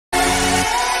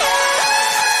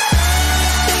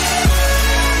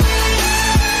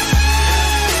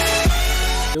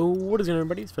What is going on,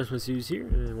 everybody? Special Suits here,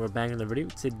 and we're back in the video.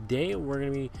 Today we're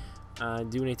going to be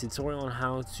doing a tutorial on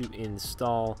how to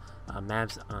install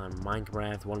maps on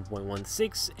Minecraft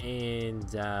 1.16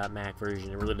 and Mac version.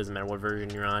 It really doesn't matter what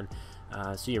version you're on.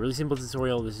 So yeah, really simple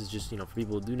tutorial. This is just for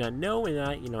people who do not know, and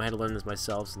I had to learn this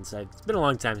myself since it's been a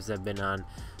long time since I've been on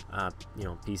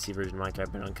PC version of Minecraft.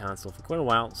 I've been on console for quite a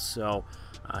while. So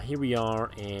here we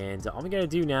are, and all we gotta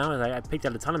do now is I picked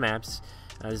out a ton of maps.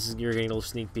 You're getting a little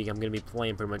sneak peek. I'm going to be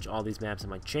playing pretty much all these maps on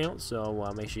my channel,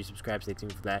 so make sure you subscribe, stay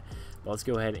tuned for that. But let's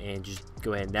go ahead and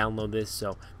download this.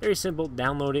 So very simple,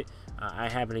 download it. I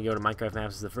happen to go to Minecraft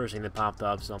Maps is the first thing that popped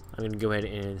up, so I'm going to go ahead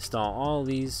and install all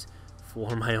these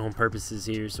for my own purposes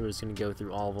here. So we're just going to go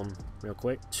through all of them real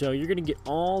quick. So you're going to get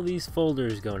all these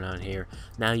folders going on here.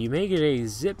 Now you may get a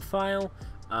zip file.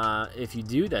 If you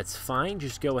do, that's fine.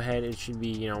 Just go ahead. It should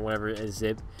be whatever is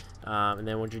zip. And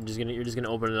then what you're just gonna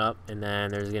open it up, and then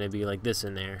there's gonna be like this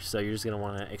in there. So you're just gonna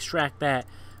want to extract that,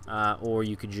 or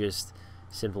you could just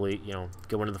simply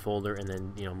go into the folder and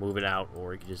then move it out,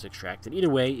 or you could just extract it. Either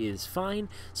way is fine.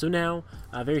 So now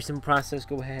very simple process.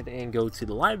 Go ahead and go to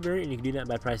the library, and you can do that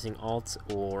by pressing Alt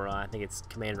or I think it's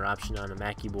Command or Option on the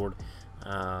Mac keyboard.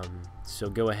 So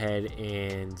go ahead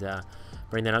and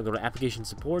bring that out. Go to Application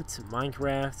Support,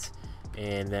 Minecraft,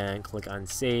 and then click on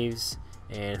Saves.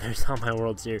 And there's all my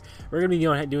worlds here. We're gonna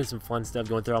be doing some fun stuff,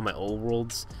 going through all my old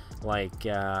worlds. Like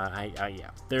yeah,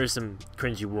 there's some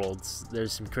cringy worlds.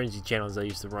 There's some cringy channels I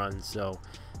used to run. So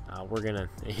we're gonna,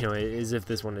 as if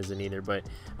this one isn't either. But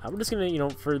we're just gonna,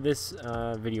 for this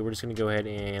video, we're just gonna go ahead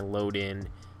and load in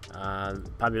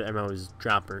popular MMO's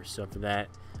Dropper. So for that,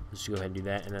 let's go ahead and do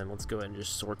that, and then let's go ahead and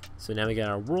just sort. So now we got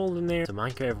our world in there. So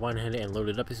Minecraft went ahead and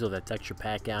loaded up. So that texture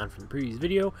pack on from the previous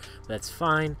video. That's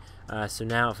fine. So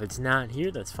now if it's not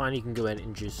here, that's fine. You can go ahead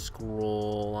and just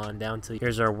scroll on down till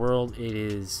here's our world. It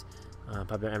is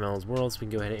popular ML's world. So we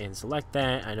can go ahead and select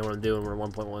that. I know what I'm doing. We're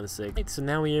 1.16. Right, so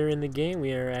now we are in the game.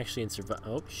 We are actually in survival.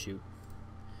 Oh shoot.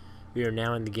 We are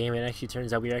now in the game. It actually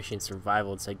turns out we are actually in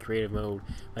survival. It's like creative mode.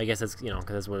 I guess that's because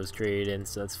that's what it was created in,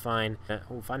 so that's fine.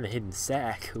 Oh, find the hidden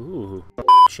sack. Ooh.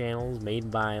 Channels made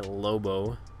by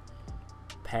Lobo.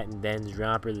 Patent Den's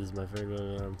Dropper. This is my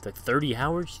favorite. Took 30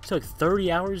 hours. You took 30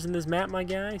 hours in this map, my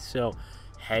guy. So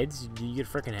heads. Do you get a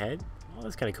freaking head? Oh,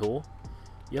 that's kind of cool.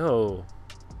 Yo. All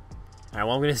right.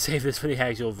 Well, I'm gonna save this for the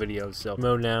actual video. So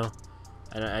mode now.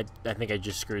 And I think I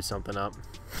just screwed something up.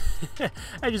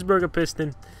 I just broke a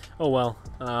piston. Oh well.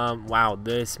 Wow,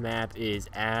 this map is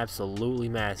absolutely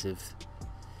massive.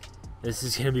 This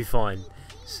is gonna be fun.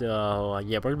 So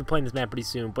yeah, we're gonna be playing this map pretty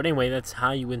soon. But anyway, that's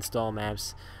how you install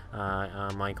maps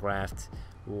on Minecraft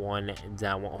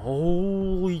 1.1.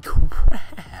 Holy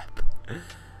crap!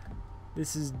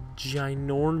 This is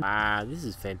ginormous. This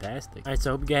is fantastic. Alright, so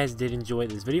I hope you guys did enjoy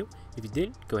this video. If you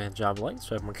did, go ahead and drop a like,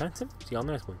 subscribe for more content. See y'all in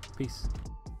the next one. Peace.